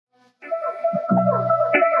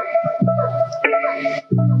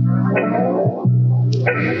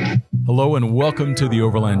Hello and welcome to the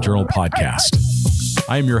Overland Journal podcast.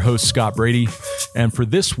 I am your host, Scott Brady, and for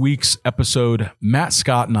this week's episode, Matt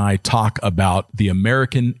Scott and I talk about the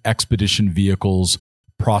American Expedition Vehicles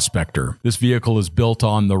Prospector. This vehicle is built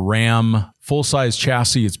on the Ram full-size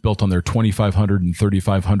chassis. It's built on their 2500 and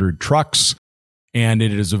 3500 trucks, and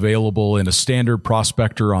it is available in a standard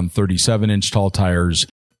Prospector on 37-inch tall tires,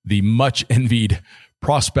 the much-envied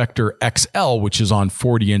Prospector XL, which is on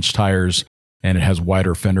 40-inch tires, and it has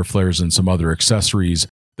wider fender flares and some other accessories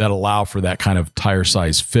that allow for that kind of tire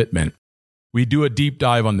size fitment. We do a deep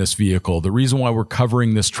dive on this vehicle. The reason why we're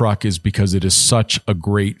covering this truck is because it is such a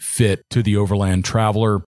great fit to the overland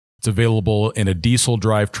traveler. It's available in a diesel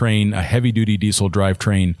drivetrain, a heavy-duty diesel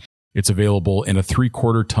drivetrain. It's available in a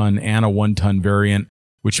 3/4 ton and a 1 ton variant,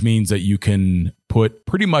 which means that you can put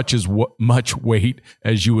pretty much as much weight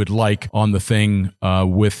as you would like on the thing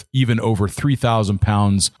with even over 3,000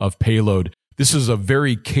 pounds of payload. This is a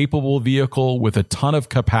very capable vehicle with a ton of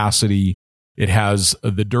capacity. It has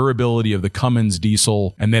the durability of the Cummins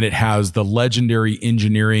diesel, and then it has the legendary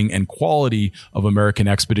engineering and quality of American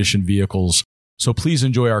Expedition vehicles. So please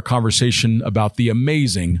enjoy our conversation about the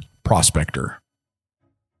amazing Prospector.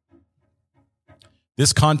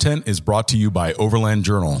 This content is brought to you by Overland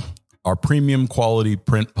Journal, our premium quality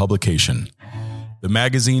print publication. The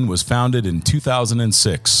magazine was founded in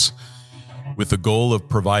 2006 with the goal of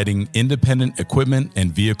providing independent equipment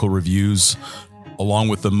and vehicle reviews, along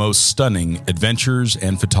with the most stunning adventures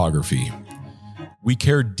and photography. We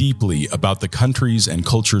care deeply about the countries and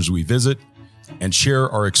cultures we visit and share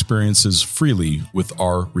our experiences freely with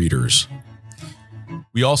our readers.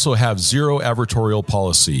 We also have zero advertorial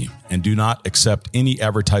policy and do not accept any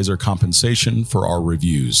advertiser compensation for our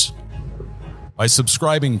reviews. By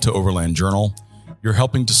subscribing to Overland Journal, you're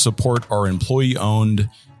helping to support our employee-owned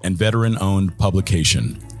and veteran-owned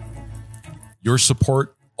publication. Your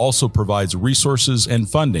support also provides resources and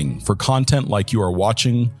funding for content like you are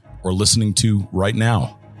watching or listening to right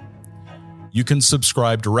now. You can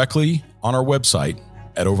subscribe directly on our website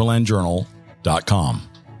at overlandjournal.com.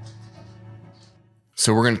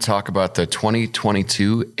 So we're going to talk about the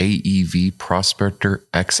 2022 AEV Prospector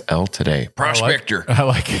XL today. Prospector. I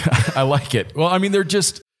like it. Well, I mean,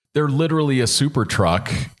 they're literally a super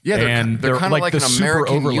truck. Yeah, and they're kind of like an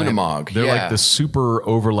American Unimog. They're like the super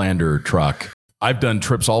overlander truck. I've done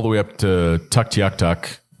trips all the way up to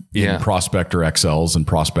Tuktoyaktuk in Prospector XLs and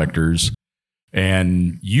Prospectors.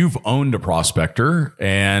 And you've owned a Prospector,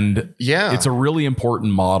 and it's a really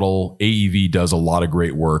important model. AEV does a lot of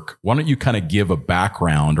great work. Why don't you kind of give a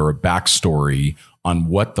background or a backstory on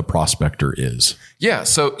what the Prospector is? Yeah.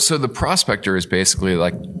 So the Prospector is basically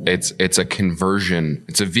like, it's a conversion.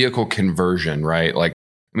 It's a vehicle conversion, right? Like,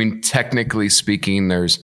 I mean, technically speaking,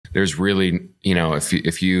 there's really,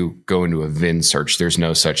 if you go into a VIN search, there's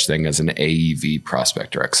no such thing as an AEV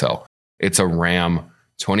Prospector XL. It's a Ram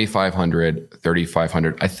 2500,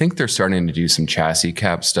 3500. I think they're starting to do some chassis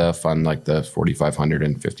cab stuff on like the 4500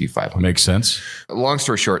 and 5500. Makes sense. Long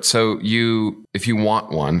story short, so if you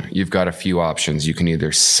want one, you've got a few options. You can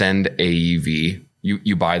either send AEV,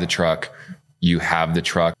 you buy the truck, you have the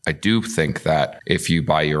truck. I do think that if you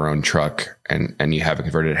buy your own truck and you have it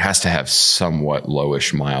converted, it has to have somewhat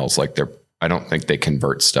lowish miles. Like I don't think they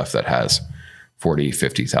convert stuff that has 40,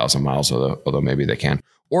 50,000 miles, although maybe they can.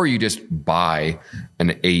 Or you just buy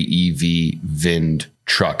an AEV VINed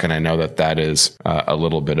truck. And I know that is a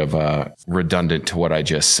little bit of a redundant to what I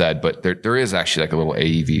just said, but there is actually like a little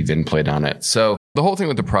AEV VIN plate on it. So the whole thing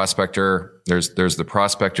with the Prospector, there's the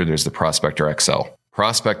Prospector, there's the Prospector XL.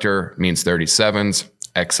 Prospector means 37s,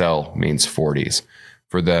 XL means 40s.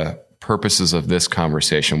 For the purposes of this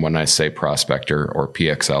conversation, when I say Prospector or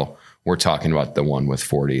PXL, we're talking about the one with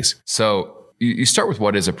 40s. So you start with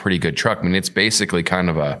what is a pretty good truck. I mean, it's basically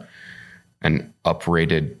kind of an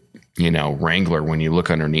uprated, Wrangler. When you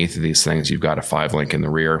look underneath of these things, you've got a 5-link in the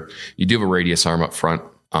rear. You do have a radius arm up front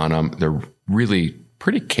on them. They're really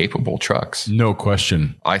pretty capable trucks. No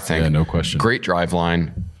question. I think. Yeah, no question. Great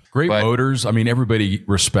driveline. Great motors. I mean, everybody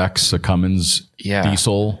respects a Cummins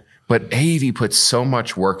diesel. But AEV puts so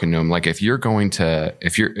much work into them. Like if you're going to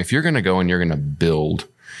go and you're going to build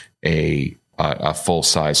a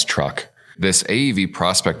full-size truck, this AEV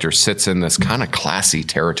Prospector sits in this kind of classy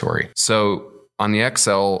territory. So on the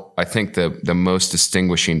XL, I think the most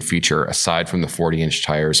distinguishing feature, aside from the 40-inch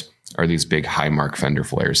tires, are these big high mark fender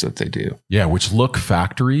flares that they do. Yeah, which look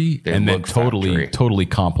factory and then totally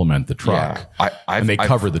complement the truck. Yeah, and they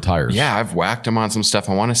cover the tires. Yeah, I've whacked them on some stuff.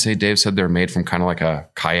 I want to say Dave said they're made from kind of like a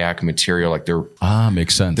kayak material. Like they're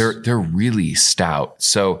makes sense. They're really stout.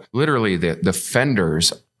 So literally the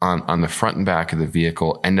fenders on the front and back of the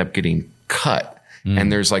vehicle end up getting cut.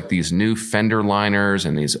 And there's like these new fender liners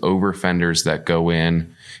and these over fenders that go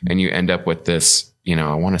in, and you end up with this,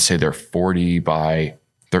 I want to say they're 40 by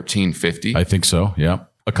 1350. I think so. Yeah.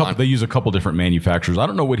 They use a couple different manufacturers. I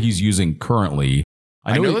don't know what he's using currently.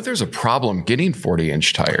 I know that there's a problem getting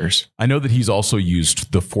 40-inch tires. I know that he's also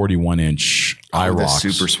used the 41-inch IROX.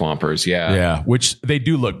 The Super Swampers, yeah. Yeah, which they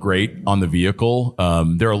do look great on the vehicle.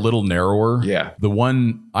 They're a little narrower. Yeah. The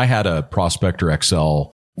one, I had a Prospector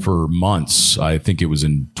XL for months. I think it was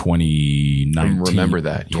in 2019. I remember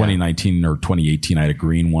that. Yeah. 2019 or 2018. I had a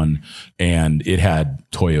green one and it had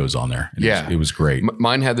Toyos on there. It was great.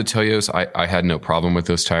 Mine had the Toyos. I had no problem with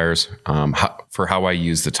those tires. For how I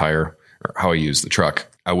use the tire, or how I use the truck,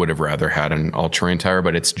 I would have rather had an all-terrain tire,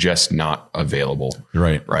 but it's just not available.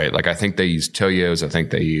 Right. Like I think they use Toyos. I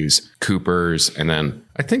think they use Coopers. And then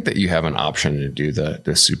I think that you have an option to do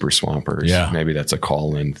the Super Swampers. Yeah. Maybe that's a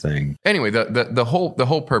call-in thing. Anyway, the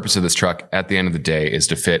whole purpose of this truck at the end of the day is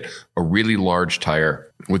to fit a really large tire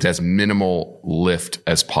with as minimal lift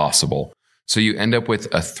as possible. So you end up with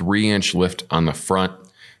a 3-inch lift on the front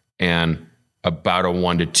and about a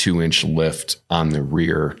 1 to 2 inch lift on the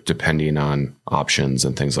rear, depending on options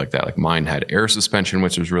and things like that. Like mine had air suspension,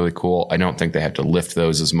 which was really cool. I don't think they have to lift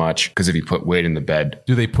those as much because if you put weight in the bed,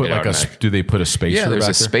 do they put a spacer? Yeah, there's a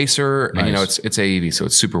there? spacer, Nice. and it's AEV, so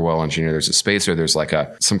it's super well engineered. There's a spacer. There's like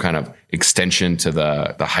some kind of extension to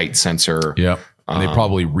the height sensor. Yep. And they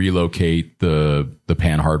probably relocate the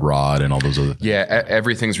panhard rod and all those other things. Yeah,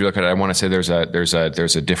 everything's relocated. I want to say there's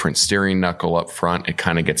a different steering knuckle up front. It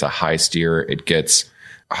kind of gets a high steer. It gets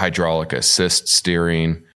hydraulic assist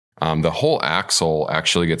steering. The whole axle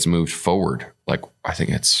actually gets moved forward. Like I think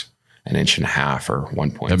it's 1.5 inches or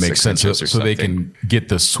 1.6 That makes sense. inches or so they something. can get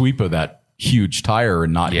the sweep of that huge tire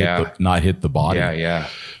and not hit the body. Yeah.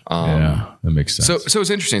 Yeah, that makes sense. So it's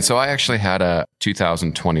interesting. So I actually had a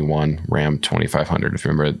 2021 Ram 2500. If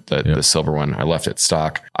you remember the silver one, I left it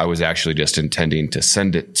stock. I was actually just intending to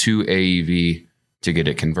send it to AEV to get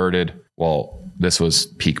it converted. Well, this was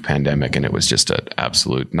peak pandemic and it was just an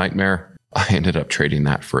absolute nightmare. I ended up trading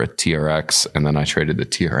that for a TRX, and then I traded the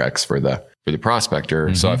TRX for the Prospector.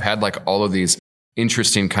 Mm-hmm. So I've had like all of these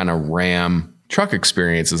interesting kind of Ram truck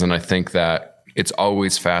experiences, and I think that it's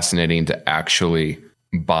always fascinating to actually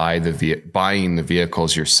buying the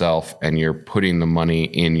vehicles yourself, and you're putting the money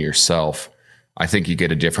in yourself. I think you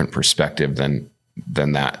get a different perspective than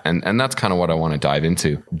that, and that's kind of what I want to dive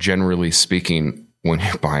into. Generally speaking, when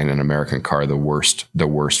you're buying an American car, the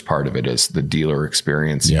worst part of it is the dealer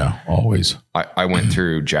experience. Yeah, always. I went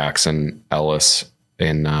through Jackson Ellis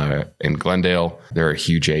in Glendale. They're a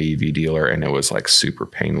huge AEV dealer, and it was like super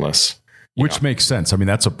painless. Which makes sense. I mean,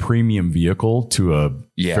 that's a premium vehicle to a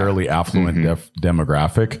fairly affluent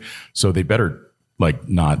demographic. So they better like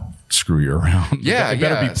not screw you around. Yeah. It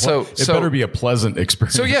better be a pleasant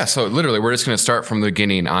experience. So literally we're just going to start from the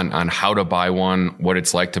beginning on how to buy one, what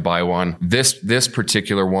it's like to buy one. This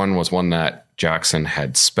particular one was one that Jackson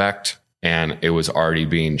had spec'd, and it was already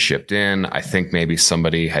being shipped in. I think maybe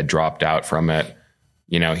somebody had dropped out from it.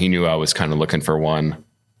 He knew I was kind of looking for one.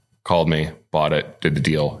 Called me, bought it, did the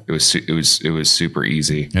deal. It was super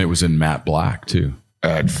easy, and it was in matte black too.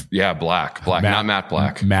 Black, not matte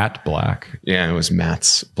black. Matte black. Yeah, it was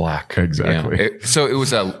Matt's black. Exactly. Yeah. It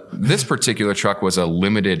was this particular truck was a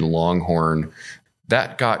limited Longhorn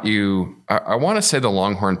that got you. I want to say the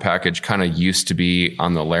Longhorn package kind of used to be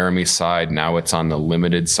on the Laramie side. Now it's on the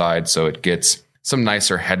limited side, so it gets some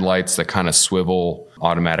nicer headlights that kind of swivel,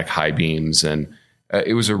 automatic high beams, and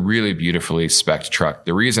it was a really beautifully spec'd truck.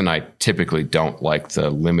 The reason I typically don't like the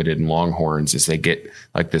limited Longhorns is they get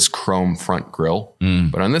like this chrome front grille.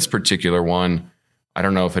 But on this particular one, I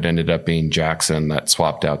don't know if it ended up being Jackson that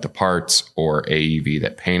swapped out the parts or AEV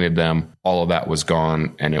that painted them. All of that was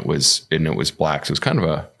gone, and it was black. So it was kind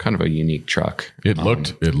of a unique truck. It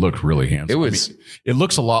looked really handsome. It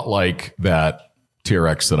looks a lot like that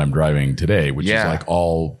TRX that I'm driving today, which is like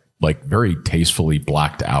all like very tastefully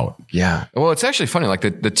blacked out. Yeah. Well, it's actually funny. Like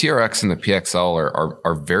the TRX and the PXL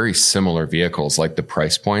are very similar vehicles. Like the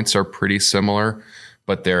price points are pretty similar,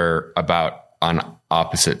 but they're about on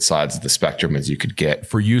opposite sides of the spectrum as you could get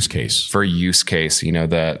for use case.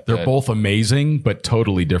 They're both amazing, but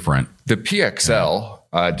totally different. The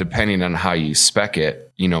PXL, depending on how you spec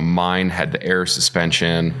it, mine had the air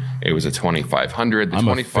suspension. It was a 2500. I'm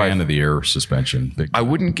a fan of the air suspension. I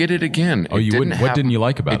wouldn't get it again. Oh, you wouldn't? What didn't you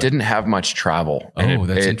like about it? It didn't have much travel. Oh,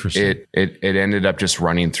 that's interesting. It ended up just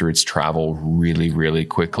running through its travel really, really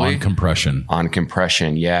quickly. On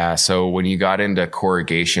compression. Yeah. So when you got into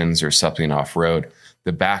corrugations or something off road,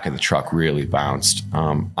 the back of the truck really bounced.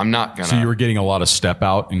 I'm not going to. So you were getting a lot of step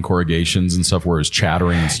out in corrugations and stuff where it was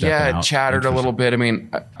chattering and stepping out? Yeah, it chattered a little bit. I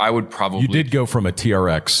mean, I would probably. You did go from a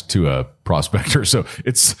TRX to a Prospector. So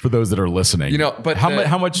it's for those that are listening. But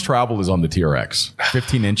how much travel is on the TRX?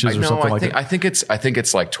 15 inches or something like that? I think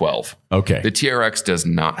it's like 12. Okay. The TRX does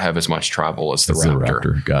not have as much travel as the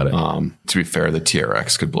Raptor. Got it. To be fair, the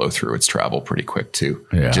TRX could blow through its travel pretty quick too.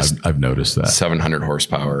 Yeah, I've noticed that. 700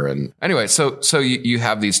 horsepower. And anyway, so you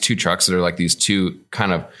have these two trucks that are like these two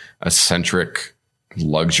kind of eccentric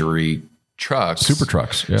luxury trucks. Super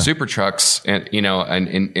trucks. Yeah. Super trucks. And,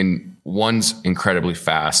 and one's incredibly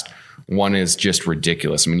fast. One is just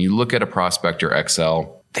ridiculous. I mean, you look at a Prospector XL,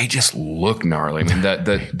 they just look gnarly. I mean,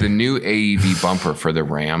 the new AEV bumper for the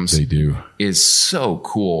Rams is so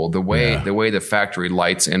cool. The way the factory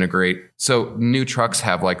lights integrate. So new trucks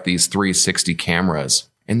have like these 360 cameras,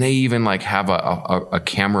 and they even like have a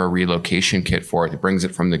camera relocation kit for it. It brings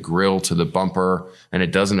it from the grill to the bumper, and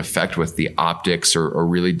it doesn't affect with the optics or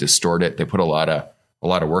really distort it. They put a lot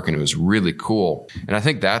of work into it. It was really cool. And I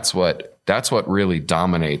think that's what really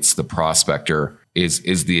dominates the Prospector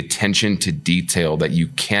is the attention to detail that you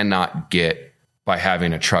cannot get by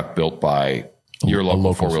having a truck built by your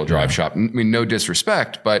local four-wheel drive shop. I mean, no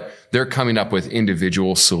disrespect, but they're coming up with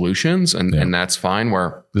individual solutions, and that's fine.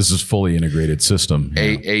 Where this is fully integrated system.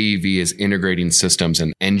 AEV is integrating systems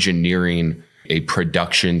and engineering a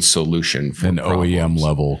production solution for an problems. OEM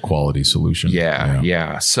level quality solution.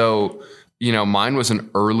 Yeah. So, mine was an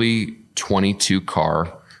early 22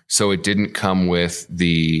 car. So it didn't come with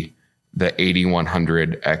the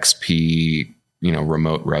 8100 XP,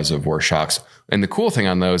 remote reservoir shocks. And the cool thing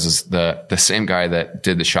on those is the same guy that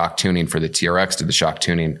did the shock tuning for the TRX did the shock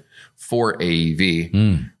tuning for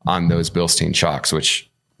AEV on those Bilstein shocks, which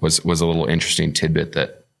was a little interesting tidbit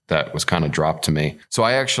that was kind of dropped to me. So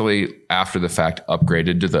I actually, after the fact,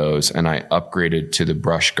 upgraded to those, and I upgraded to the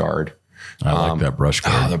brush guard. I like that brush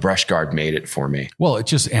guard. The brush guard made it for me. Well, it's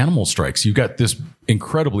just animal strikes. You've got this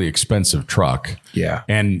incredibly expensive truck. Yeah.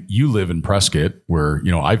 And you live in Prescott where,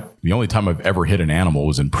 the only time I've ever hit an animal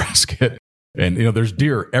was in Prescott. And, there's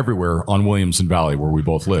deer everywhere on Williamson Valley where we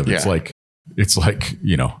both live. Yeah. It's like,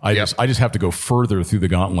 I just have to go further through the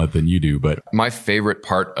gauntlet than you do. But my favorite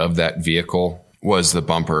part of that vehicle was the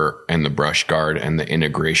bumper and the brush guard and the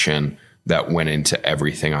integration that went into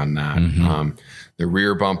everything on that. Mm-hmm. The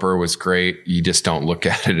rear bumper was great. You just don't look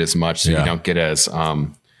at it as much, so you don't get as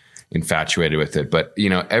infatuated with it. But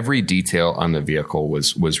every detail on the vehicle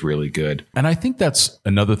was really good. And I think that's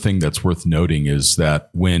another thing that's worth noting is that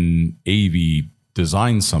when AEV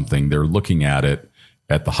designs something, they're looking at it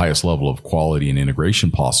at the highest level of quality and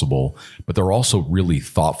integration possible, but they're also really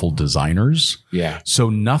thoughtful designers. Yeah. So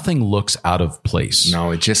nothing looks out of place.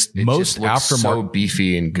 No, it just looks so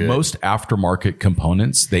beefy and good. Most aftermarket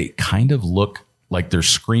components, they kind of look like they're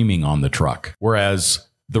screaming on the truck. Whereas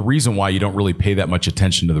the reason why you don't really pay that much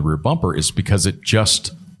attention to the rear bumper is because it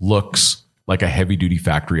just looks like a heavy duty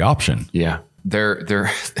factory option. Yeah.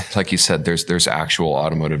 They're like you said, there's actual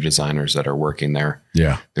automotive designers that are working there.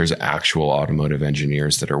 Yeah. There's actual automotive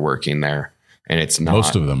engineers that are working there. And it's not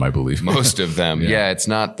most of them, I believe. Most of them. Yeah. It's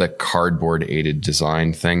not the cardboard aided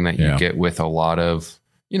design thing that you get with a lot of,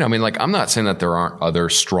 I'm not saying that there aren't other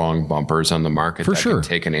strong bumpers on the market that can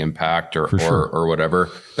take an impact or whatever.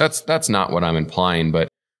 That's not what I'm implying. But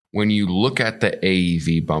when you look at the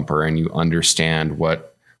AEV bumper and you understand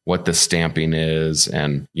what the stamping is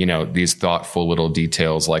and, these thoughtful little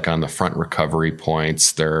details like on the front recovery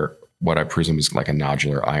points, they're what I presume is like a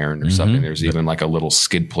nodular iron or something. There's even like a little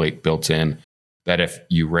skid plate built in that if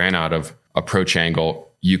you ran out of approach angle,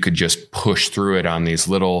 you could just push through it on these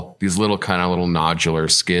little kind of little nodular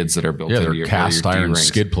skids that are built into your cast iron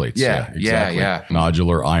skid plates. Yeah, exactly. Yeah.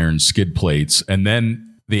 Nodular iron skid plates. And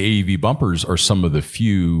then the AEV bumpers are some of the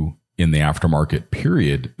few in the aftermarket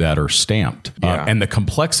period that are stamped. And the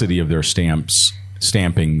complexity of their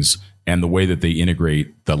stampings and the way that they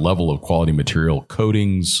integrate the level of quality material,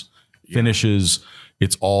 coatings, finishes,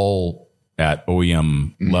 it's all at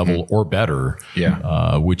OEM level or better.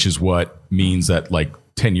 Yeah. Which is what means that like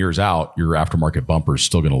 10 years out, your aftermarket bumper is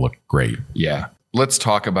still going to look great. Yeah. Let's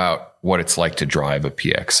talk about what it's like to drive a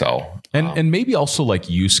PXL. And maybe also like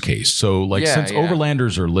use case. So since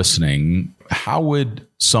Overlanders are listening, how would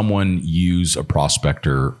someone use a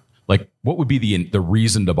Prospector? Like what would be the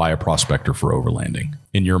reason to buy a Prospector for overlanding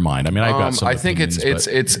in your mind? I mean, I've got some. I think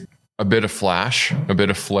it's a bit of flash, a bit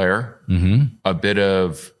of flair, a bit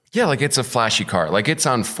of like it's a flashy car. Like it's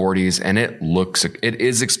on 40s and it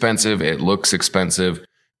is expensive. It looks expensive,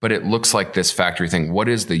 but it looks like this factory thing. What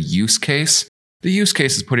is the use case? The use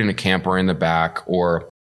case is putting a camper in the back or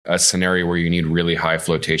a scenario where you need really high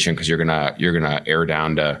flotation because you're gonna air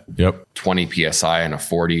down to 20 psi in a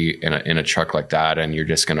 40 in a truck like that, and you're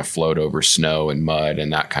just gonna float over snow and mud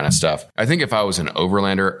and that kind of stuff. I think if I was an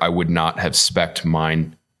overlander, I would not have spec'd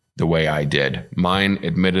mine the way I did. Mine,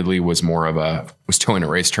 admittedly, was towing a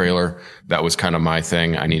race trailer. That was kind of my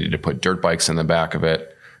thing. I needed to put dirt bikes in the back of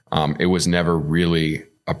it. It was never really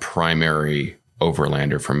a primary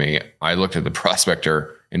overlander for me. I looked at the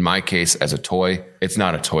Prospector, in my case, as a toy. It's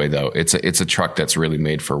not a toy though. It's a truck that's really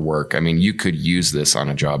made for work. I mean, you could use this on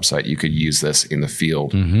a job site. You could use this in the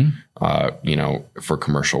field, for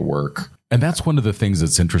commercial work. And that's one of the things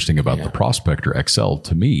that's interesting about the Prospector XL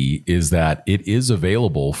to me is that it is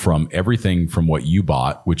available from everything from what you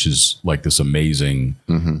bought, which is like this amazing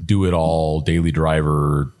do it all daily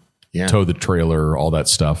driver, tow the trailer, all that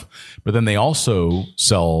stuff. But then they also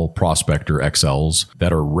sell Prospector XLs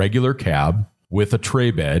that are regular cab with a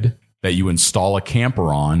tray bed that you install a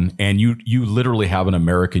camper on, and you literally have an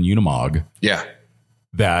American Unimog. Yeah.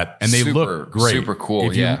 And they look great. Super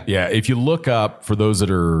cool. If you look up, for those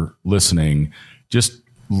that are listening, just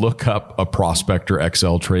look up a Prospector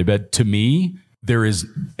XL tray bed. To me, there is,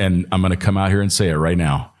 and I'm going to come out here and say it right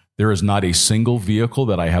now, there is not a single vehicle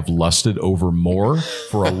that I have lusted over more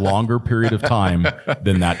for a longer period of time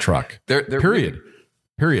than that truck. Period.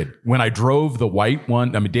 When I drove the white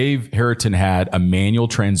one, I mean, Dave Harriton had a manual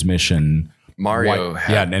transmission.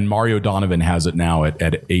 And Mario Donovan has it now at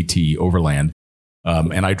AT Overland.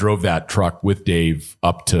 And I drove that truck with Dave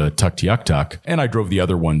up to Tuktoyaktuk, and I drove the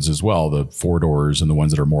other ones as well, the 4 doors and the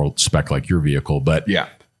ones that are more spec like your vehicle. But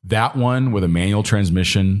that one with a manual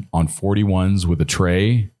transmission on 41s with a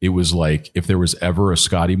tray, it was like if there was ever a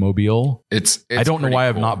Scotty Mobile. I don't know why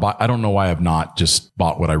I have not just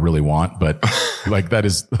bought what I really want, but that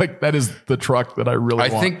is the truck that I really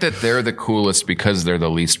want. I think that they're the coolest because they're the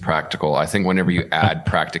least practical. I think whenever you add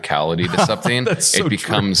practicality to something, it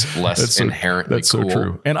becomes less inherently cool. So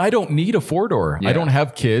true. And I don't need a 4-door. I don't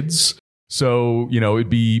have kids. So, it'd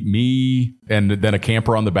be me and then a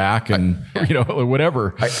camper on the back and,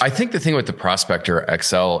 whatever. I think the thing with the Prospector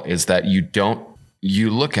XL is that you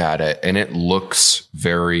look at it and it looks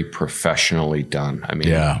very professionally done. I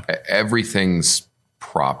mean, everything's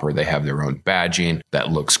proper. They have their own badging that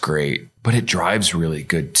looks great, but it drives really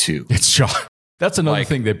good too. It's shocking. That's another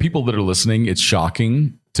thing that people that are listening, it's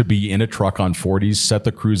shocking to be in a truck on 40s, set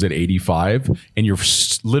the cruise at 85, and you're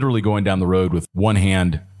literally going down the road with one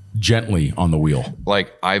hand gently on the wheel.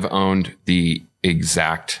 Like I've owned it's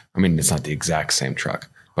not the exact same truck,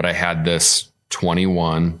 but I had this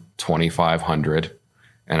 21 2500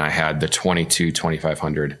 and I had the 22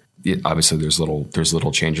 2500. Obviously there's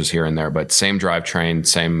little changes here and there, but same drivetrain,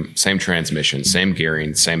 same transmission, same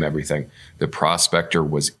gearing, same everything. The Prospector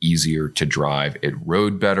was easier to drive. It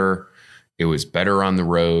rode better. It was better on the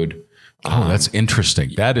road. Oh, that's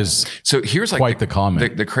interesting. That is here's quite the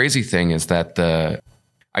comment. The crazy thing is that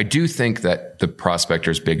I do think that the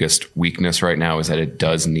Prospector's biggest weakness right now is that it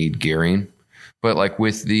does need gearing. But like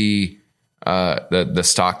with the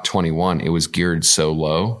stock 21, it was geared so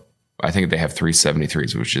low. I think they have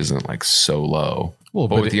 373s, which isn't like so low. Well,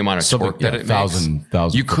 but with the amount of torque that it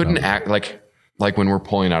makes, you couldn't act like when we're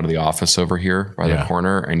pulling out of the office over here by the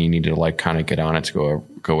corner and you need to like kind of get on it to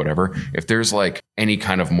go whatever. If there's like any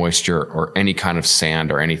kind of moisture or any kind of sand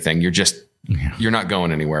or anything, you're not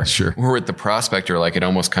going anywhere. Sure. Where with the Prospector, like it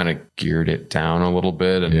almost kind of geared it down a little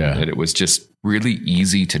bit and it was just really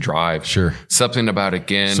easy to drive. Sure. Something about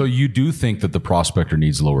So you do think that the Prospector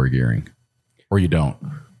needs lower gearing, or you don't?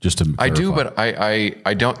 Just to clarify. I do, but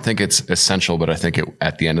I don't think it's essential, but I think it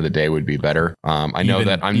at the end of the day would be better. I know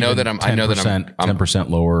that I'm 10%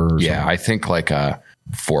 lower. Or something. I think like a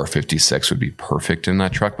 456 would be perfect in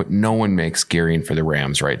that truck, but no one makes gearing for the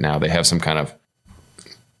Rams right now. They have some kind of,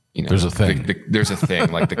 there's a thing. There's a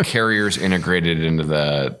thing like the carrier's integrated into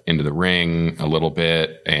the ring a little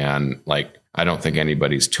bit. And like, I don't think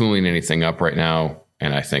anybody's tooling anything up right now.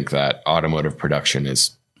 And I think that automotive production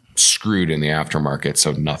is screwed in the aftermarket.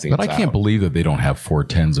 So nothing. But I can't believe that they don't have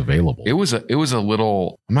 410s available. It was a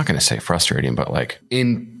little, I'm not going to say frustrating, but like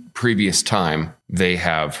in previous time, they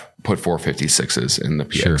have put 456s in the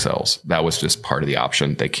PXLs. Sure. That was just part of the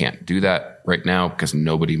option. They can't do that right now because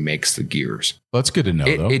nobody makes the gears. Well, that's good to know,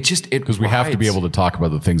 though. Because we have to be able to talk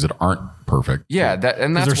about the things that aren't perfect. Yeah.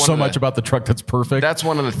 That's there's so much about the truck that's perfect. That's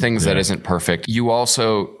one of the things that isn't perfect. You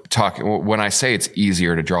also talk, when I say it's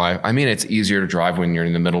easier to drive, I mean, it's easier to drive when you're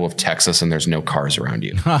in the middle of Texas and there's no cars around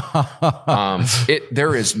you.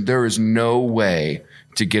 There is no way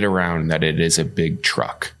to get around that it is a big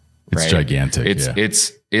truck. It's gigantic.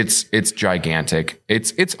 It's gigantic.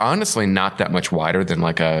 It's honestly not that much wider than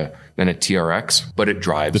a TRX, but it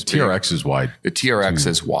drives. The TRX is wide. The TRX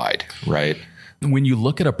is wide, right? When you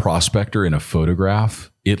look at a Prospector in a photograph,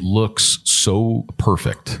 it looks so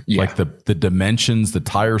perfect. Yeah. Like the dimensions, the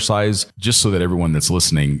tire size, just so that everyone that's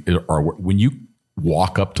listening when you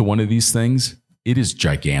walk up to one of these things, it is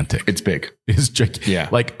gigantic. It's big. It's gigantic. Yeah.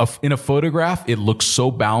 Like in a photograph, it looks so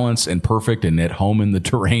balanced and perfect and at home in the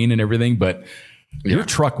terrain and everything, but your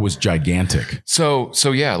truck was gigantic. So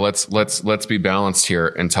yeah, let's be balanced here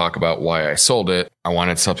and talk about why I sold it. I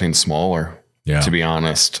wanted something smaller. Yeah. To be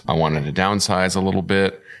honest, I wanted to downsize a little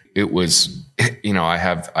bit. It was, I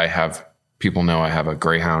have people know I have a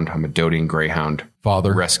greyhound. I'm a doting greyhound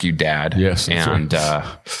father, rescue dad. Yes. And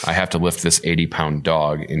I have to lift this 80-pound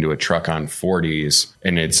dog into a truck on 40s.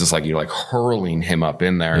 And it's just like, you're like hurling him up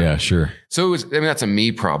in there. Yeah, sure. So that's a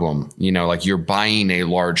me problem. Like you're buying a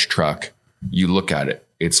large truck. You look at it,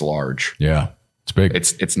 it's large. Yeah. It's big.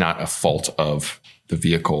 It's not a fault of the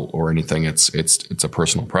vehicle or anything. It's a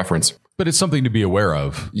personal preference. But it's something to be aware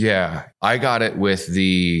of. Yeah. I got it with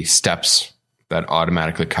the steps that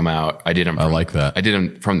automatically come out. I did them. I like that. I did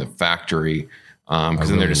them from the factory because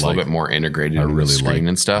then they're just a little bit more integrated in the screen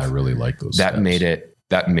and stuff. I really like those that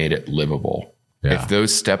steps. made it livable. Yeah. If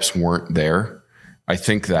those steps weren't there, I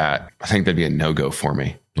think that'd be a no-go for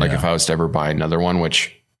me. Like if I was to ever buy another one,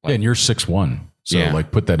 which and you're 6'1". So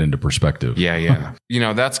put that into perspective. Yeah.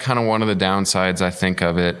 That's kind of one of the downsides I think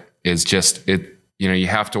of it is just it. You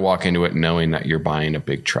have to walk into it knowing that you're buying a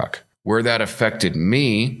big truck. Where that affected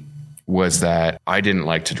me was that I didn't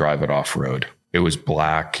like to drive it off road. It was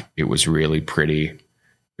black. It was really pretty.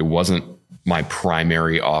 It wasn't my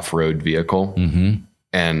primary off-road vehicle. Mm-hmm.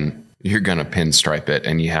 And you're going to pinstripe it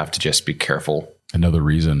and you have to just be careful. Another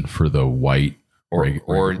reason for the white or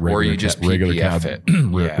you just PPF it.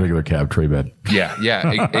 Regular cab tray bed. Yeah.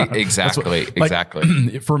 Exactly.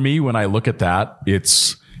 Exactly. For me, when I look at that,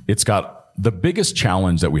 it's got the biggest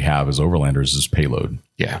challenge that we have as overlanders is payload.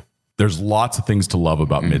 Yeah. There's lots of things to love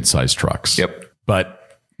about mid-sized trucks. Yep.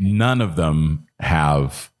 But none of them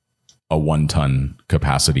have a 1-ton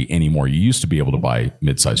capacity anymore. You used to be able to buy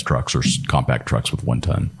mid-sized trucks or compact trucks with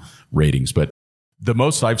 1-ton ratings, but the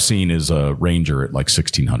most I've seen is a Ranger at like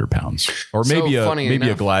 1,600 pounds, or maybe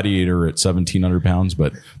a Gladiator at 1,700 pounds,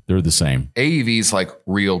 but they're the same. AEV's like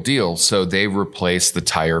real deal. So they replace the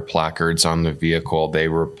tire placards on the vehicle. They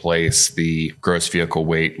replace the gross vehicle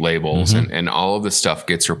weight labels, and all of the stuff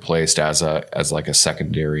gets replaced as like a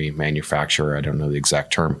secondary manufacturer. I don't know the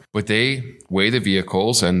exact term, but they weigh the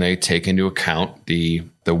vehicles and they take into account the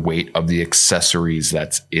weight of the accessories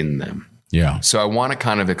that's in them. Yeah. So I want to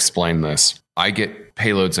kind of explain this. I get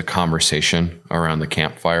payloads of conversation around the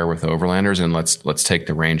campfire with overlanders, and let's take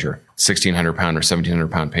the Ranger, 1,600 pound or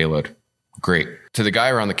 1,700 pound payload. Great. To the guy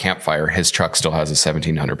around the campfire, his truck still has a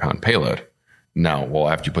 1,700 pound payload. No, well,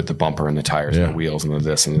 after you put the bumper and the tires and the wheels and the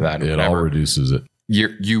this and that, and it all reduces it.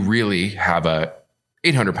 You really have a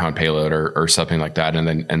 800 pound payload or something like that, and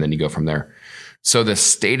then you go from there. So the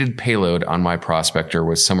stated payload on my Prospector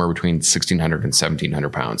was somewhere between 1,600 and 1,700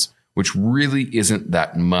 pounds, which really isn't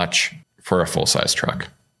that much for a full-size truck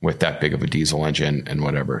with that big of a diesel engine and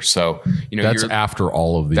whatever. So, that's after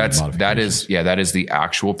all of the modifications. That is the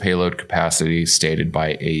actual payload capacity stated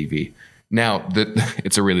by AEV. Now,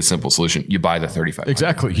 it's a really simple solution. You buy the 35.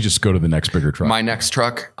 Exactly. You just go to the next bigger truck. My next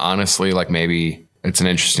truck, honestly, like maybe it's an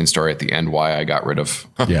interesting story at the end why I got rid of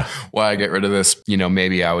this.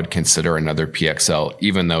 Maybe I would consider another PXL,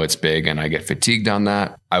 even though it's big and I get fatigued on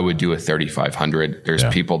that. I would do a 3500. There's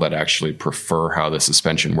people that actually prefer how the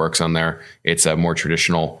suspension works on there. It's a more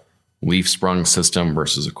traditional leaf sprung system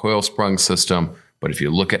versus a coil sprung system. But if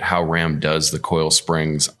you look at how Ram does the coil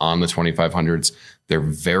springs on the 2500s, they're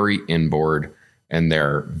very inboard and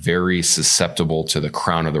they're very susceptible to the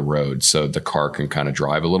crown of the road. So the car can kind of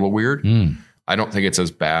drive a little weird. I don't think it's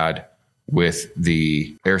as bad with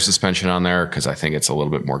the air suspension on there because I think it's a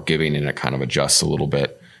little bit more giving and it kind of adjusts a little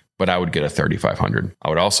bit. But I would get a 3500. I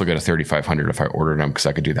would also get a 3500 if I ordered them because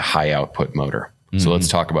I could do the high output motor. So let's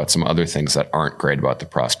talk about some other things that aren't great about the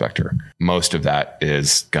Prospector. Most of that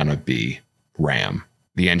is going to be RAM.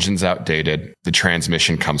 The engine's outdated. The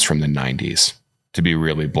transmission comes from the 90s. To be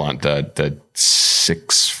really blunt, the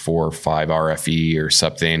 645 RFE or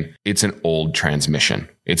something, it's an old transmission.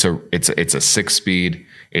 It's a 6-speed.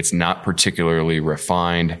 It's not particularly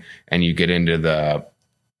refined. And you get into the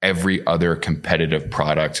every other competitive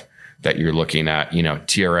product that you're looking at, you know,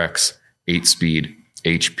 TRX, 8-speed,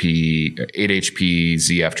 8 HP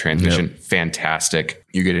ZF transmission, fantastic.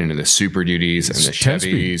 You get into the Super Duties and the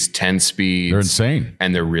Chevys, 10 speeds. They're insane.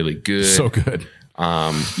 And they're really good. So good.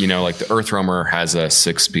 You know, like the Earth Roamer has a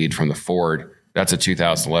 6-speed from the Ford. That's a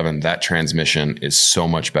 2011. That transmission is so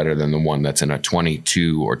much better than the one that's in a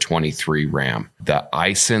 22 or 23 Ram. The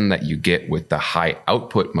Ison that you get with the high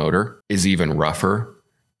output motor is even rougher.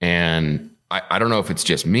 And I don't know if it's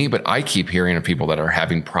just me, but I keep hearing of people that are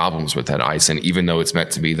having problems with that Ison, even though it's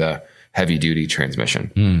meant to be the heavy duty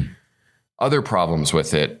transmission. Other problems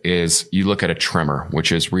with it is you look at a Tremor,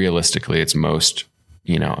 which is realistically its most,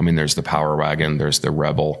 you know, I mean, there's the Power Wagon, there's the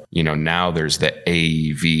Rebel, you know, now there's the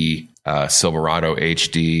AEV Silverado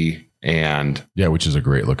HD, and which is a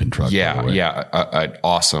great looking truck.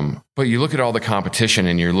 Awesome. But you look at all the competition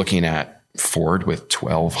and you're looking at Ford with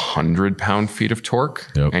 1,200 pound-feet of torque,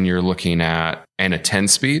 and you're looking at a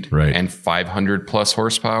 10-speed and 500 plus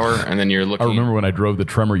horsepower, and then you're looking. I remember when I drove the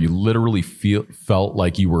Tremor, you literally felt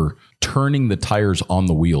like you were turning the tires on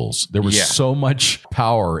the wheels. There was so much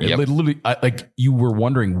power. It literally, like you were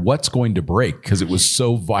wondering what's going to break because it was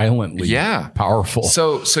so violently powerful.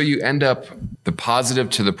 So you end up the positive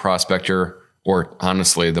to the Prospector, or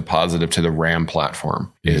honestly, the positive to the Ram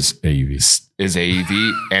platform is AEV. Is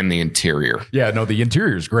AEV and the interior. Yeah, no, the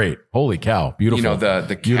interior is great. Holy cow, beautiful. You know,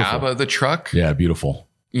 the cab of the truck. Yeah, beautiful.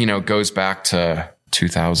 You know, goes back to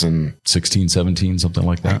 2016, 17, something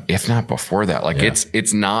like that. If not before that. Like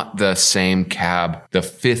it's not the same cab. The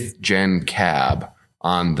 5th gen cab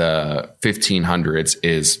on the 1500s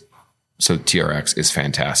is, so TRX is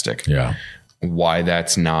fantastic. Yeah. Why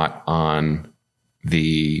that's not on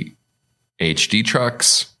the HD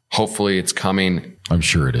trucks, hopefully it's coming. I'm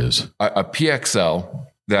sure it is. A PXL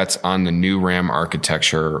that's on the new Ram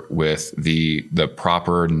architecture with the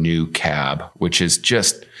proper new cab, which is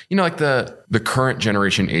just, you know, like the current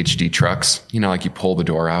generation HD trucks, you know, like you pull the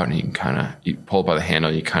door out and you can you pull it by the handle,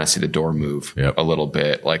 and you kind of see the door move a little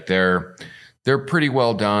bit. Like they're pretty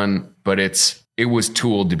well done, but it was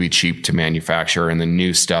tooled to be cheap to manufacture, and the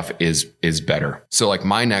new stuff is better. So like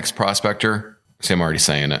my next Prospector, see, I'm already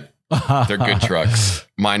saying it. They're good trucks.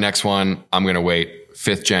 My next one, I'm going to wait.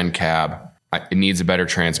 5th gen cab. It needs a better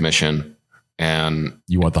transmission, and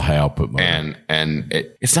you want the high output motor. And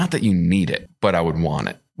it's not that you need it, but I would want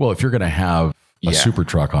it. Well, if you're going to have a super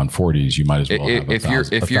truck on 40s, you might as well have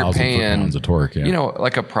if you're paying pounds of torque. Yeah. You know,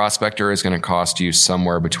 like a Prospector is going to cost you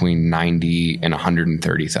somewhere between $90,000 and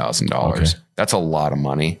 $130,000. Okay. That's a lot of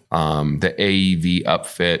money. The AEV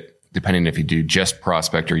upfit, depending if you do just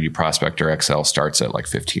Prospector, you do Prospector XL, starts at like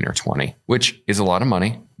 15 or 20, which is a lot of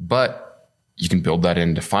money, but you can build that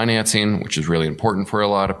into financing, which is really important for a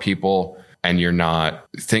lot of people. And you're not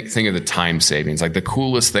think of the time savings. Like the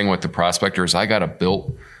coolest thing with the Prospector is I got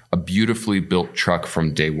a beautifully built truck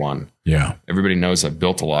from day one. Yeah. Everybody knows I've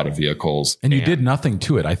built a lot of vehicles. And you did nothing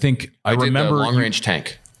to it. I think I remember the long range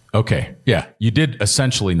tank. Okay. Yeah. You did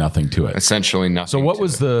essentially nothing to it. Essentially nothing. So what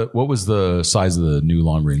was the size of the new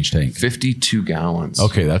long range tank? 52 gallons.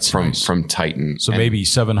 Okay. That's from Titan. So maybe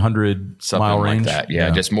 700 mile range. Like that. Yeah,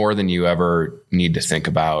 just more than you ever need to think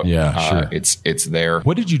about. Yeah, sure. It's there.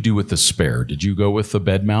 What did you do with the spare? Did you go with the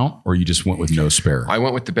bed mount, or you just went with no spare? I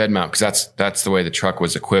went with the bed mount because that's the way the truck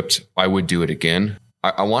was equipped. I would do it again.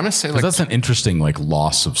 I want to say like that's an interesting like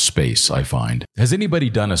loss of space. I find. Has anybody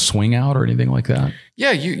done a swing out or anything like that? Yeah,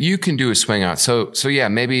 you can do a swing out. So yeah,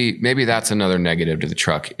 maybe that's another negative to the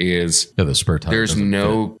truck is the spare tire. There's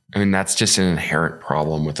no, I mean, that's just an inherent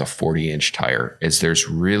problem with a 40-inch tire is there's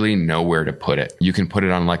really nowhere to put it. You can put it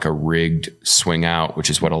on like a rigged swing out, which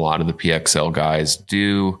is what a lot of the PXL guys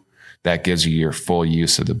do. That gives you your full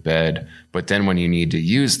use of the bed. But then when you need to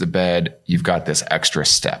use the bed, you've got this extra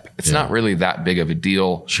step. It's not really that big of a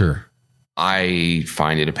deal. Sure. I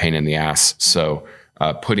find it a pain in the ass. So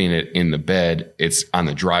putting it in the bed, it's on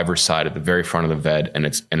the driver's side at the very front of the bed, and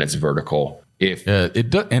it's vertical. If it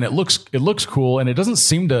does, and it looks cool, and it doesn't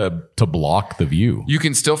seem to block the view. You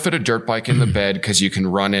can still fit a dirt bike in the bed because you can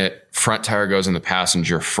run it. Front tire goes in the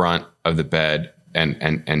passenger front of the bed.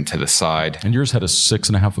 And to the side. And yours had a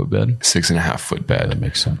 6.5 foot bed? 6.5 foot bed. That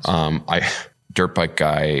makes sense. Dirt bike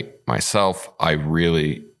guy myself,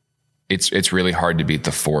 it's really hard to beat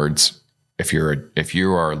the Fords. If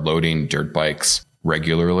you are loading dirt bikes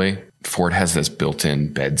regularly, Ford has this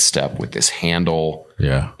built-in bed step with this handle.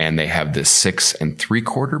 Yeah. And they have this 6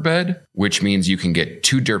 3/4 bed, which means you can get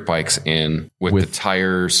 2 dirt bikes in with the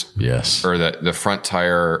tires. Yes. Or the front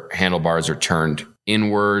tire handlebars are turned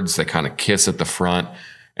inwards. They kind of kiss at the front,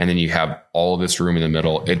 and then you have all of this room in the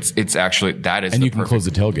middle. It's actually, that is, and you can close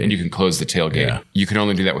the tailgate. And you can close the tailgate. Yeah. You can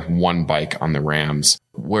only do that with one bike on the Rams.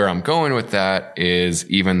 Where I'm going with that is,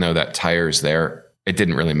 even though that tire's there, it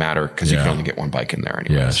didn't really matter because you can only get one bike in there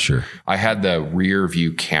anyways. Yeah, sure. I had the rear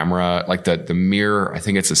view camera, like the mirror. I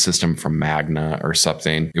think it's a system from Magna or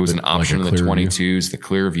something. It was an option in the 22s, the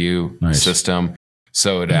clear view system.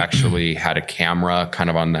 So it actually had a camera kind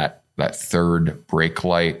of on that third brake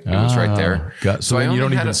light. It was right there. So then you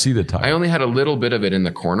don't even see the tire. I only had a little bit of it in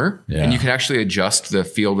the corner, and you can actually adjust the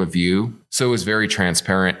field of view. So it was very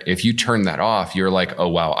transparent. If you turn that off, you're like, oh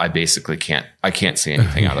wow, I can't see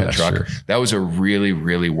anything out of the truck. Sure. That was a really,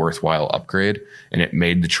 really worthwhile upgrade, and it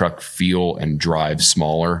made the truck feel and drive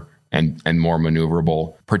smaller and more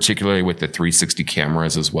maneuverable, particularly with the 360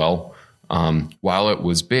 cameras as well. While it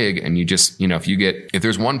was big, and you just, if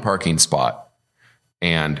there's one parking spot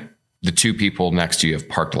and the two people next to you have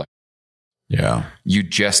parked like,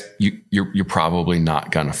 you're probably not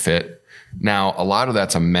going to fit. Now, a lot of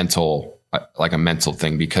that's a mental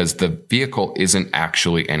thing, because the vehicle isn't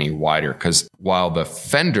actually any wider, because while the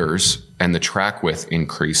fenders and the track width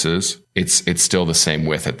increases, it's still the same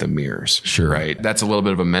width at the mirrors. Sure. Right. That's a little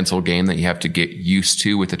bit of a mental game that you have to get used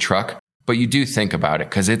to with the truck, but you do think about it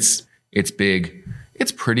because it's big.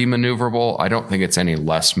 It's pretty maneuverable. I don't think it's any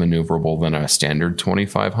less maneuverable than a standard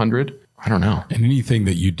 2500. I don't know. And anything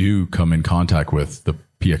that you do come in contact with, the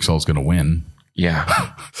PXL is going to win.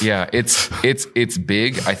 Yeah. Yeah. It's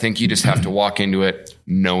big. I think you just have to walk into it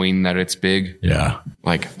knowing that it's big. Yeah.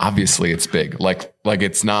 Like, obviously it's big. Like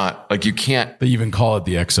it's not like, you can't. They even call it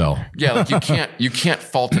the XL. Yeah. Like you can't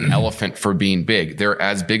fault an elephant for being big. They're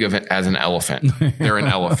as big of it as an elephant. They're an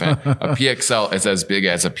elephant. A PXL is as big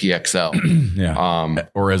as a PXL. Yeah.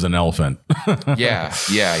 Or as an elephant. Yeah.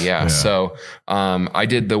 So, I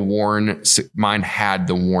did mine had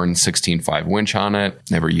the Warn 16.5 winch on it.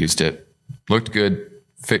 Never used it. Looked good,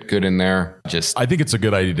 fit good in there. I think it's a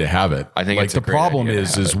good idea to have it. I think like, the problem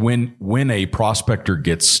is when a Prospector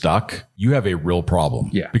gets stuck, you have a real problem.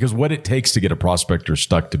 Yeah. Because what it takes to get a Prospector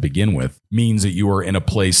stuck to begin with means that you are in a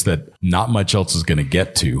place that not much else is going to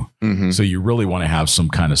get to. Mm-hmm. So you really want to have some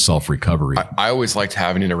kind of self-recovery. I always liked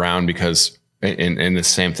having it around because in the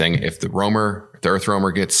same thing, if the earth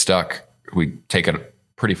roamer gets stuck, we take it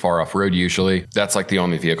pretty far off road usually. That's like the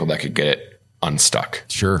only vehicle that could get it unstuck,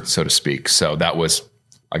 sure, so to speak. So that was,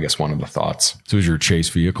 I guess, one of the thoughts. So it was your chase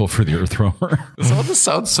vehicle for the earth roamer? This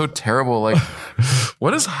sounds so terrible. Like,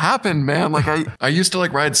 what has happened, man? Like, I used to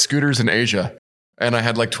ride scooters in Asia, and I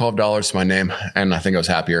had like $12 to my name, and I think I was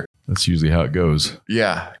happier. That's usually how it goes.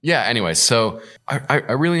 Yeah. Anyway, so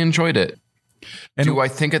I really enjoyed it. And do I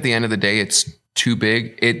think at the end of the day it's too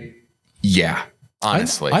big? Yeah.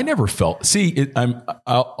 Honestly, I never felt. See,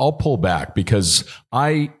 I'll pull back, because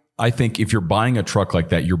I think if you're buying a truck like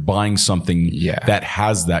that, you're buying something that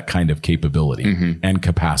has that kind of capability and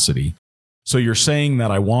capacity. So you're saying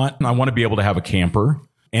that I want to be able to have a camper,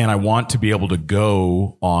 and I want to be able to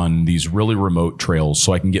go on these really remote trails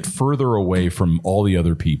so I can get further away from all the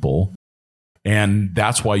other people. And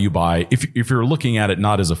that's why you buy, if you're looking at it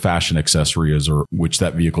not as a fashion accessory, which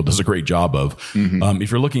that vehicle does a great job of. Mm-hmm.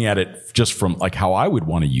 If you're looking at it just from like how I would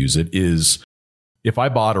want to use it, is if I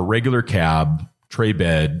bought a regular cab, tray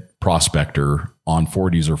bed Prospector on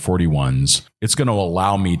 40s or 41s, it's going to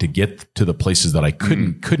allow me to get to the places that I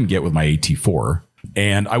couldn't get with my AT4.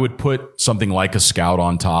 And I would put something like a Scout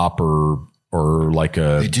on top, or like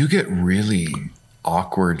they do get really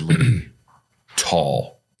awkwardly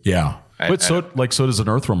tall. Yeah. But so does an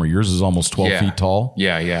earth roamer. Yours is almost 12 feet tall.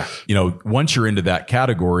 Yeah. Once you're into that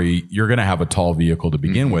category, you're going to have a tall vehicle to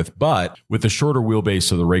begin with. But with the shorter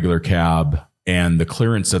wheelbase of the regular cab and the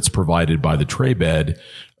clearance that's provided by the tray bed,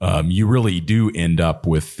 you really do end up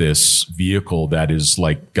with this vehicle that is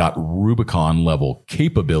like got Rubicon level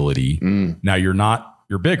capability. Now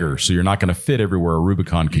you're bigger, so you're not going to fit everywhere a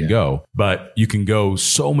Rubicon can go, but you can go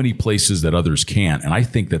so many places that others can't. And I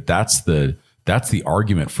think that's the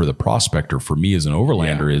argument for the Prospector for me as an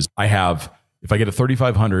overlander is if I get a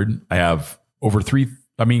 3500, I have over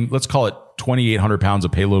let's call it 2,800 pounds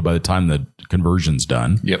of payload by the time the conversion's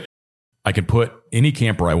done. Yep. I can put any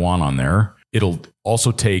camper I want on there. It'll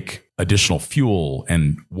also take additional fuel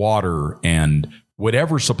and water and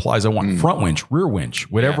whatever supplies I want, front winch, rear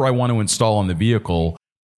winch, whatever I want to install on the vehicle.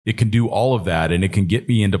 It can do all of that, and it can get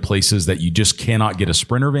me into places that you just cannot get a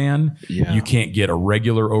Sprinter van. Yeah. You can't get a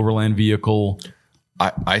regular overland vehicle.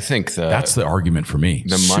 I think that's the argument for me.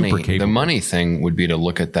 The money thing would be to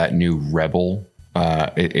look at that new Rebel.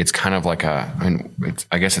 It's kind of like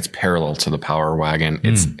I guess it's parallel to the Power Wagon.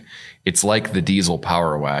 it's like the diesel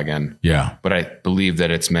Power Wagon. Yeah. But I believe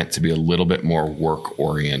that it's meant to be a little bit more work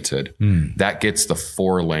oriented. That gets the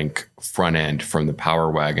 4-link front end from the Power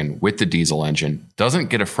Wagon with the diesel engine. Doesn't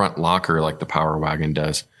get a front locker like the Power Wagon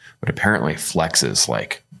does, but apparently flexes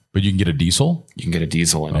like. But you can get a diesel? You can get a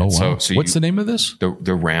diesel in it. Wow. So what's the name of this? The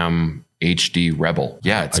Ram HD Rebel.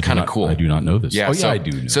 Yeah, it's kind of cool. I do not know this. Yeah, I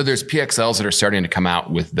do know. So there's PXLs that are starting to come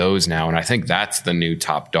out with those now. And I think that's the new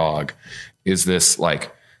top dog is this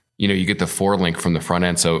like, you get the 4-link from the front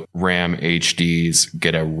end. So Ram HDs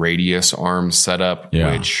get a radius arm setup,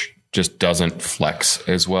 which just doesn't flex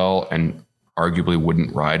as well and arguably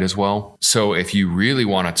wouldn't ride as well. So if you really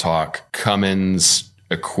want to talk Cummins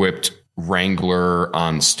equipped Wrangler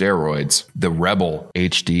on steroids, the Rebel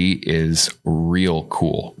HD is real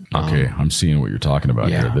cool. Okay, I'm seeing what you're talking about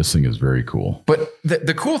here. This thing is very cool. But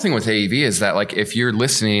the cool thing with AEV is that like if you're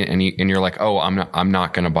listening and you're like, oh, I'm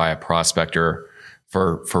not going to buy a Prospector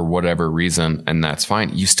for whatever reason, and that's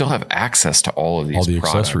fine. You still have access to all of these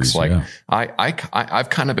products. Accessories. Like I've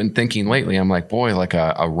kind of been thinking lately, I'm like, boy, like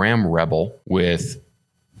a Ram Rebel with,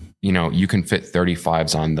 you can fit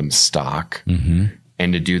 35s on them stock.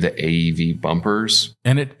 And to do the AEV bumpers.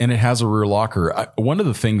 And it has a rear locker. One of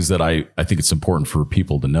the things that I think it's important for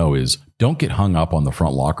people to know is don't get hung up on the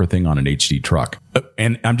front locker thing on an HD truck.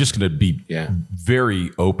 And I'm just going to be very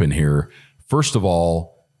open here. First of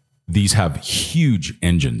all, these have huge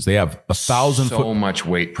engines. They have 1,000 so much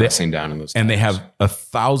weight pressing down in those tires. And they have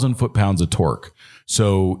 1,000 foot-pounds of torque.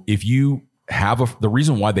 So if you have the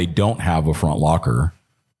reason why they don't have a front locker,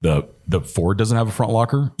 the Ford doesn't have a front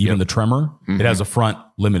locker, even the Tremor. It has a front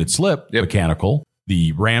limited slip mechanical.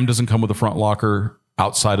 The Ram doesn't come with a front locker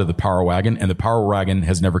outside of the Power Wagon, and the Power Wagon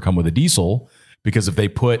has never come with a diesel because if they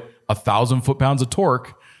put 1,000 foot-pounds of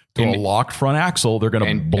torque to a locked front axle, they're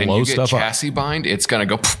going to blow stuff up. Chassis bind, it's going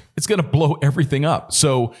to go. It's going to blow everything up.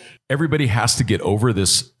 So everybody has to get over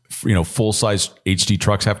this. Full-size HD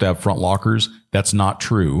trucks have to have front lockers. That's not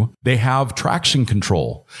true. They have traction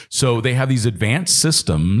control. So they have these advanced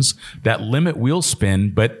systems that limit wheel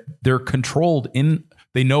spin, but they're controlled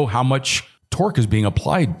they know how much torque is being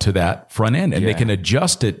applied to that front end, and they can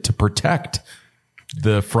adjust it to protect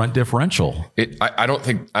the front differential. I don't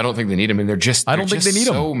think they need them. I mean, I don't think they need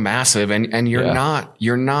them. So massive, and you're not.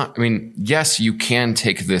 I mean, yes, you can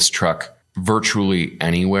take this truck virtually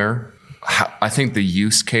anywhere. I think the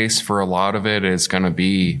use case for a lot of it is going to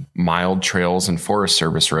be mild trails and Forest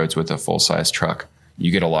Service roads with a full-size truck.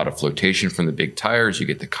 You get a lot of flotation from the big tires. You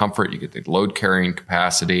get the comfort. You get the load carrying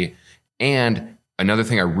capacity. And another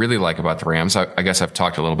thing I really like about the Rams, I guess I've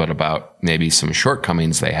talked a little bit about maybe some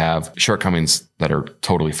shortcomings they have, shortcomings that are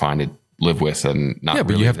totally fine to live with and not. Yeah, but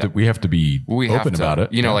really we have to be open about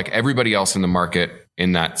it. Like everybody else in the market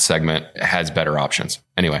in that segment has better options.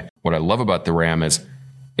 Anyway, what I love about the Ram is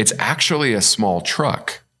it's actually a small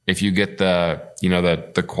truck. If you get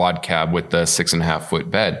the quad cab with the 6.5 foot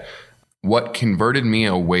bed, what converted me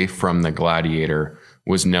away from the Gladiator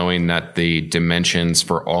was knowing that the dimensions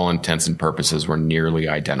for all intents and purposes were nearly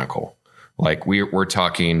identical. Like we're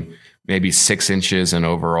talking maybe 6 inches in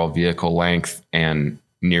overall vehicle length and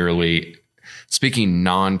nearly, speaking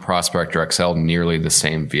non-Prospector XL, nearly the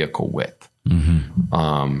same vehicle width.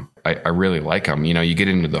 I really like them. You get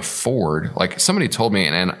into the Ford, like somebody told me,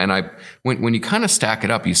 and I when you kind of stack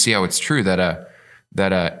it up, you see how it's true that a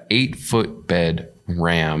 8-foot bed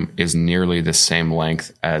Ram is nearly the same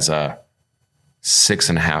length as a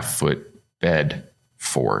 6.5 foot bed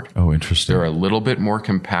Ford. Oh, interesting. They're a little bit more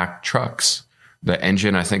compact trucks. The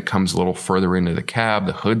engine, I think, comes a little further into the cab.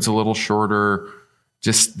 The hood's a little shorter.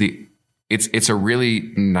 It's a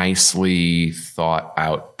really nicely thought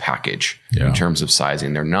out package in terms of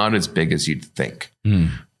sizing. They're not as big as you'd think. A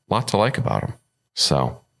lot to like about them.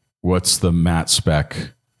 So, what's the mat spec?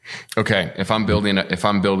 Okay, if I'm building a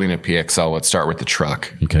PXL, let's start with the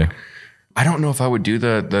truck. Okay. I don't know if I would do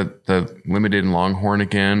the limited and Longhorn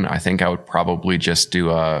again. I think I would probably just do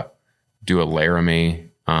a Laramie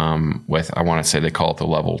with, I want to say they call it the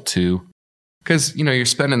level 2, because you're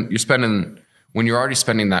spending when you're already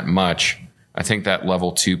spending that much. I think that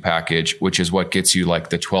level 2 package, which is what gets you like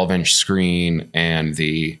the 12-inch screen and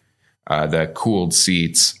the cooled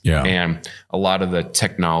seats and a lot of the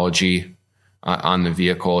technology on the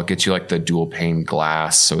vehicle, it gets you like the dual pane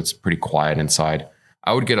glass, so it's pretty quiet inside.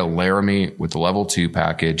 I would get a Laramie with the level 2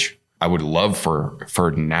 package. I would love for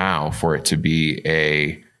it to be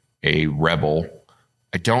a Rebel.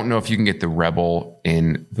 I don't know if you can get the Rebel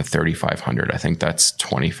in the 3500. I think that's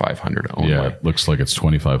 2500 only. Yeah, it looks like it's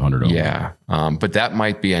 2500 only. Yeah, but that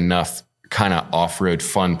might be enough kind of off-road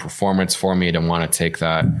fun performance for me to want to take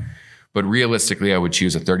that. But realistically, I would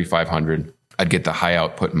choose a 3500. I'd get the high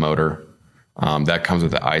output motor. That comes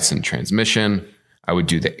with the Aisin transmission. I would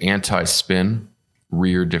do the anti-spin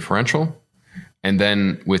rear differential. And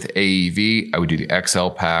then with AEV, I would do the XL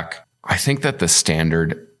pack. I think that the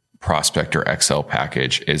standard Prospector XL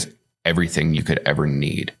package is everything you could ever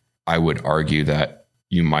need. I would argue that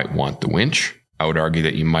you might want the winch. I would argue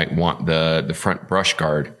that you might want the front brush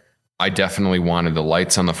guard. I definitely wanted the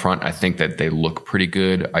lights on the front. I think that they look pretty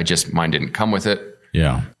good. Mine didn't come with it.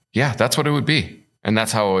 Yeah. Yeah, that's what it would be. And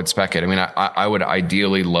that's how I would spec it. I mean, I would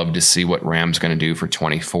ideally love to see what Ram's going to do for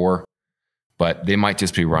 24, but they might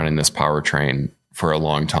just be running this powertrain for a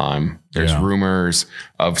long time. There's rumors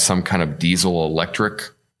of some kind of diesel electric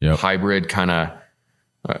hybrid kind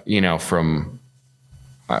of, from,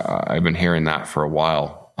 I've been hearing that for a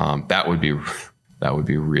while. That would be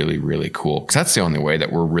really, really cool. Cause that's the only way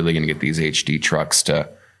that we're really going to get these HD trucks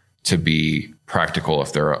to be practical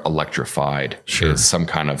if they're electrified. Sure. Is some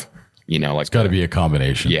kind of, like, it's got to be a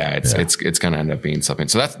combination. Yeah. It's going to end up being something.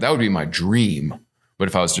 So that would be my dream. But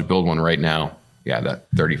if I was to build one right now, that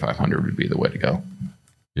 3500 would be the way to go.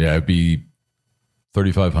 Yeah. It'd be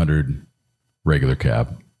 3500 regular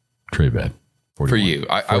cab tray bed. 41, for you.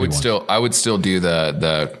 I would still do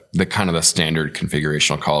the kind of the standard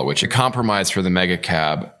configuration, I'll call it, which a compromise for the mega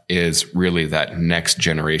cab is really that next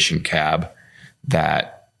generation cab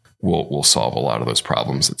that will solve a lot of those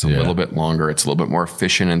problems. It's a little bit longer. It's a little bit more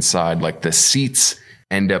efficient inside. Like the seats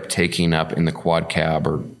end up taking up in the quad cab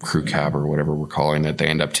or crew cab or whatever we're calling it. They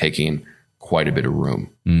end up taking quite a bit of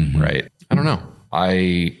room, right? I don't know.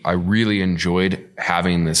 I really enjoyed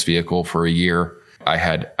having this vehicle for a year. I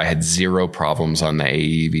had zero problems on the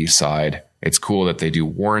AEV side. It's cool that they do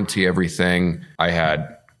warranty everything. I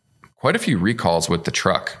had quite a few recalls with the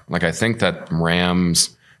truck. Like I think that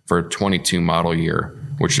Rams for 22 model year,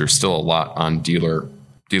 which there's still a lot on dealer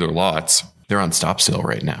lots, they're on stop sale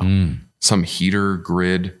right now. Some heater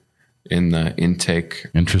grid in the intake.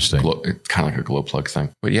 Interesting. Kind of like a glow plug thing.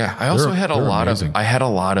 But yeah, I also had a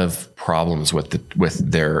lot of problems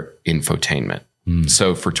with their infotainment.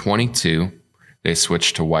 So for 22, they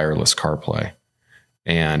switched to wireless CarPlay,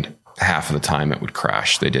 and half of the time it would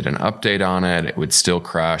crash. They did an update on it. It would still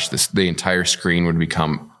crash. The entire screen would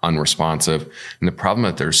become unresponsive. And the problem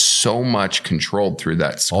that there's so much controlled through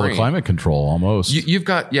that screen. All the climate control almost. You've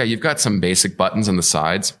got some basic buttons on the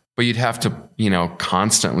sides, but you'd have to,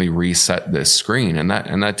 constantly reset this screen. And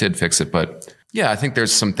that did fix it. But yeah, I think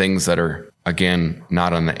there's some things that are, again,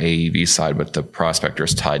 not on the AEV side, but the Prospector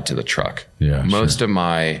is tied to the truck. Yeah. Most of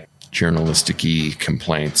my journalistic-y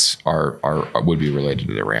complaints would be related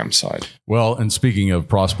to the Ram side. Well, and speaking of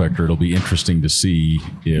Prospector, it'll be interesting to see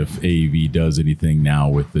if AEV does anything now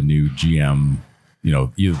with the new GM,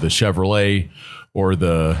 either the Chevrolet or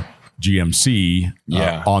the GMC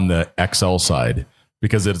on the XL side,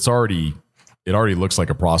 because it already looks like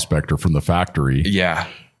a Prospector from the factory. Yeah.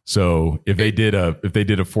 So if they did a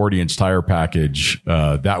 40-inch tire package,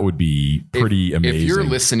 that would be pretty amazing. If you're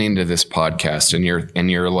listening to this podcast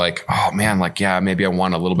and you're like, oh man, maybe I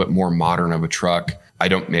want a little bit more modern of a truck. I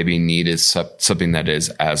don't maybe need something that is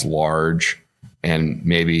as large, and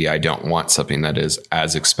maybe I don't want something that is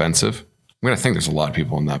as expensive. I'm going to think there's a lot of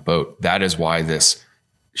people in that boat. That is why this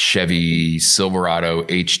Chevy Silverado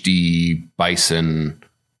HD Bison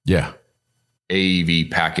AEV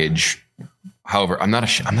package. However, I'm not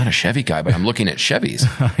a Chevy guy, but I'm looking at Chevys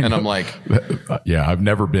and I'm like, I've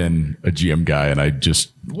never been a GM guy, and I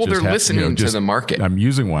they're listening to the market. I'm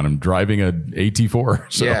using one. I'm driving a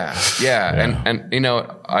AT4. So. Yeah. And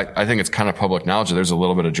I think it's kind of public knowledge that there's a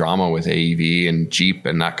little bit of drama with AEV and Jeep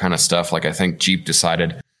and that kind of stuff. Like I think Jeep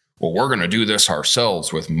decided, well, we're going to do this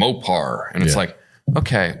ourselves with Mopar. And it's like,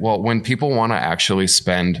 okay, well, when people want to actually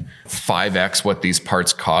spend 5x what these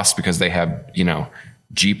parts cost because they have,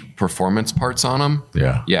 Jeep performance parts on them.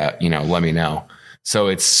 Let me know. So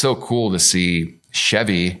it's so cool to see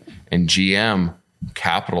Chevy and GM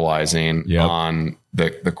capitalizing on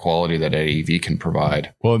the quality that AEV can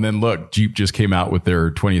provide. Well, and then look, Jeep just came out with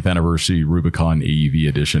their 20th anniversary Rubicon AEV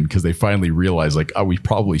edition because they finally realized we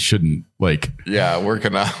probably shouldn't we're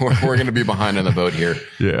gonna be behind in the boat here.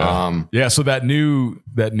 So that new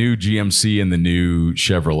GMC and the new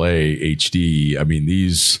Chevrolet HD, I mean,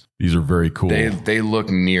 these are very cool. They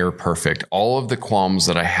look near perfect. All of the qualms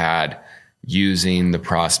that I had using the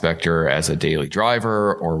Prospector as a daily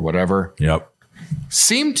driver or whatever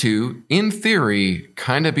seem to, in theory,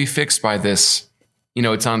 kind of be fixed by this.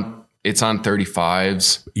 It's on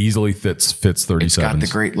 35s. Easily fits 37s. It's got the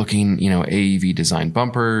great looking, AEV design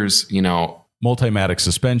bumpers, Multimatic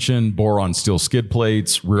suspension, boron steel skid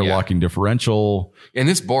plates, rear locking differential. And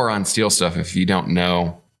this boron steel stuff, if you don't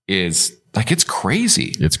know, is it's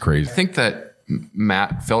crazy. It's crazy. I think that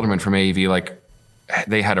Matt Felderman from AEV, like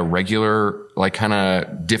they had a regular, like kind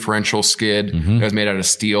of differential skid that was made out of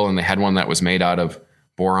steel. And they had one that was made out of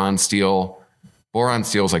boron steel. Boron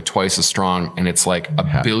steel is like twice as strong, and it's like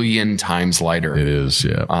a billion times lighter. It is.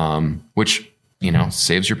 Yeah. Which,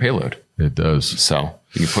 saves your payload. It does. So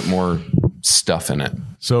you can put more stuff in it.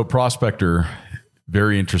 So Prospector,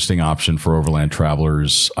 very interesting option for overland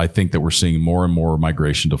travelers. I think that we're seeing more and more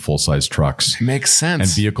migration to full-size trucks. It makes sense.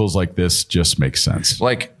 And vehicles like this just make sense.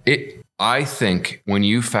 I think when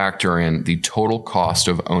you factor in the total cost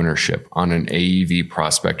of ownership on an AEV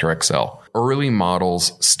Prospector XL, early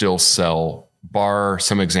models still sell, bar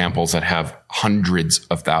some examples that have hundreds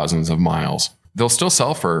of thousands of miles, they'll still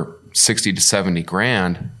sell for 60 to 70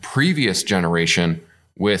 grand. Previous generation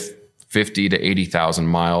with 50 to 80,000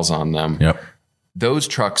 miles on them. Yep. Those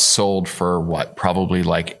trucks sold for what? Probably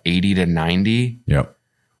like 80 to 90. Yep.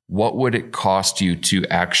 What would it cost you to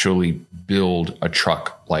actually build a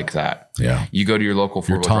truck like that? Yeah. You go to your local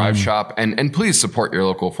four-wheel drive shop, and please support your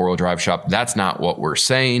local four-wheel drive shop. That's not what we're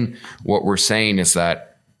saying. What we're saying is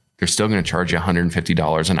that they're still going to charge you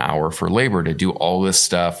 $150 an hour for labor to do all this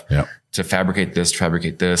stuff, to fabricate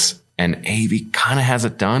this. And AEV kind of has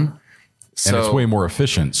it done. And it's way more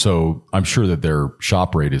efficient. So I'm sure that their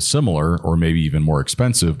shop rate is similar or maybe even more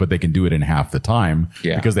expensive, but they can do it in half the time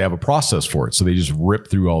because they have a process for it. So they just rip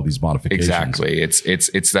through all these modifications. Exactly.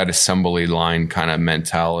 It's that assembly line kind of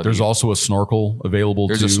mentality. There's also a snorkel available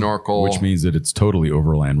There's a snorkel. which means that it's totally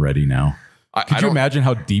overland ready now. Could you imagine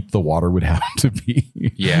how deep the water would have to be?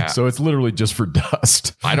 Yeah. So it's literally just for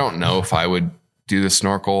dust. I don't know if I would do the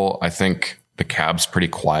snorkel. I think the cab's pretty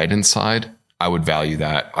quiet inside. I would value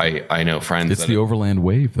that. I know friends. It's the overland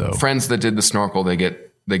wave, though. Friends that did the snorkel, they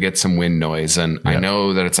get some wind noise, and I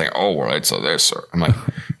know that it's like, oh, right, so there's, sir. I'm like,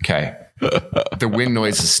 okay, the wind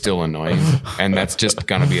noise is still annoying, and that's just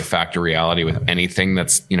gonna be a factor reality with anything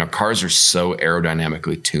that's cars are so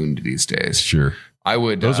aerodynamically tuned these days. Sure, I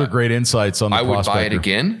would. Those are great insights on the Prospector. I would buy it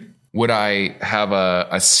again. Would I have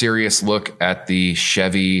a serious look at the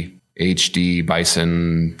Chevy HD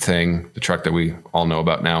Bison thing, the truck that we all know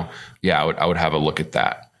about now? Yeah, I would have a look at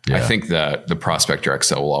that. Yeah. I think the Prospector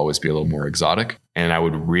XL will always be a little more exotic, and I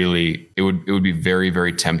would really, it would be very,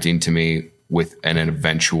 very tempting to me with an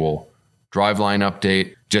eventual driveline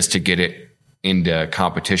update just to get it into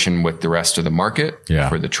competition with the rest of the market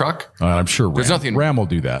for the truck. I'm sure Ram will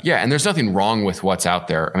do that. Yeah, and there's nothing wrong with what's out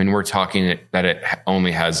there. I mean, we're talking that it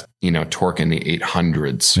only has, torque in the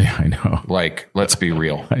 800s. Yeah, I know. Like, let's be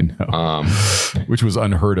real. I know. Which was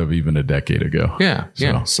unheard of even a decade ago. Yeah,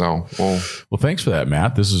 So, well, thanks for that,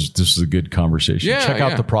 Matt. This is a good conversation. Yeah, Check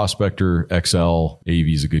out the Prospector XL.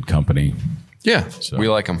 AEV is a good company. Yeah, we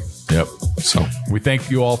like them. Yep. So we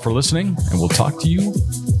thank you all for listening, and we'll talk to you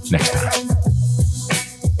next time.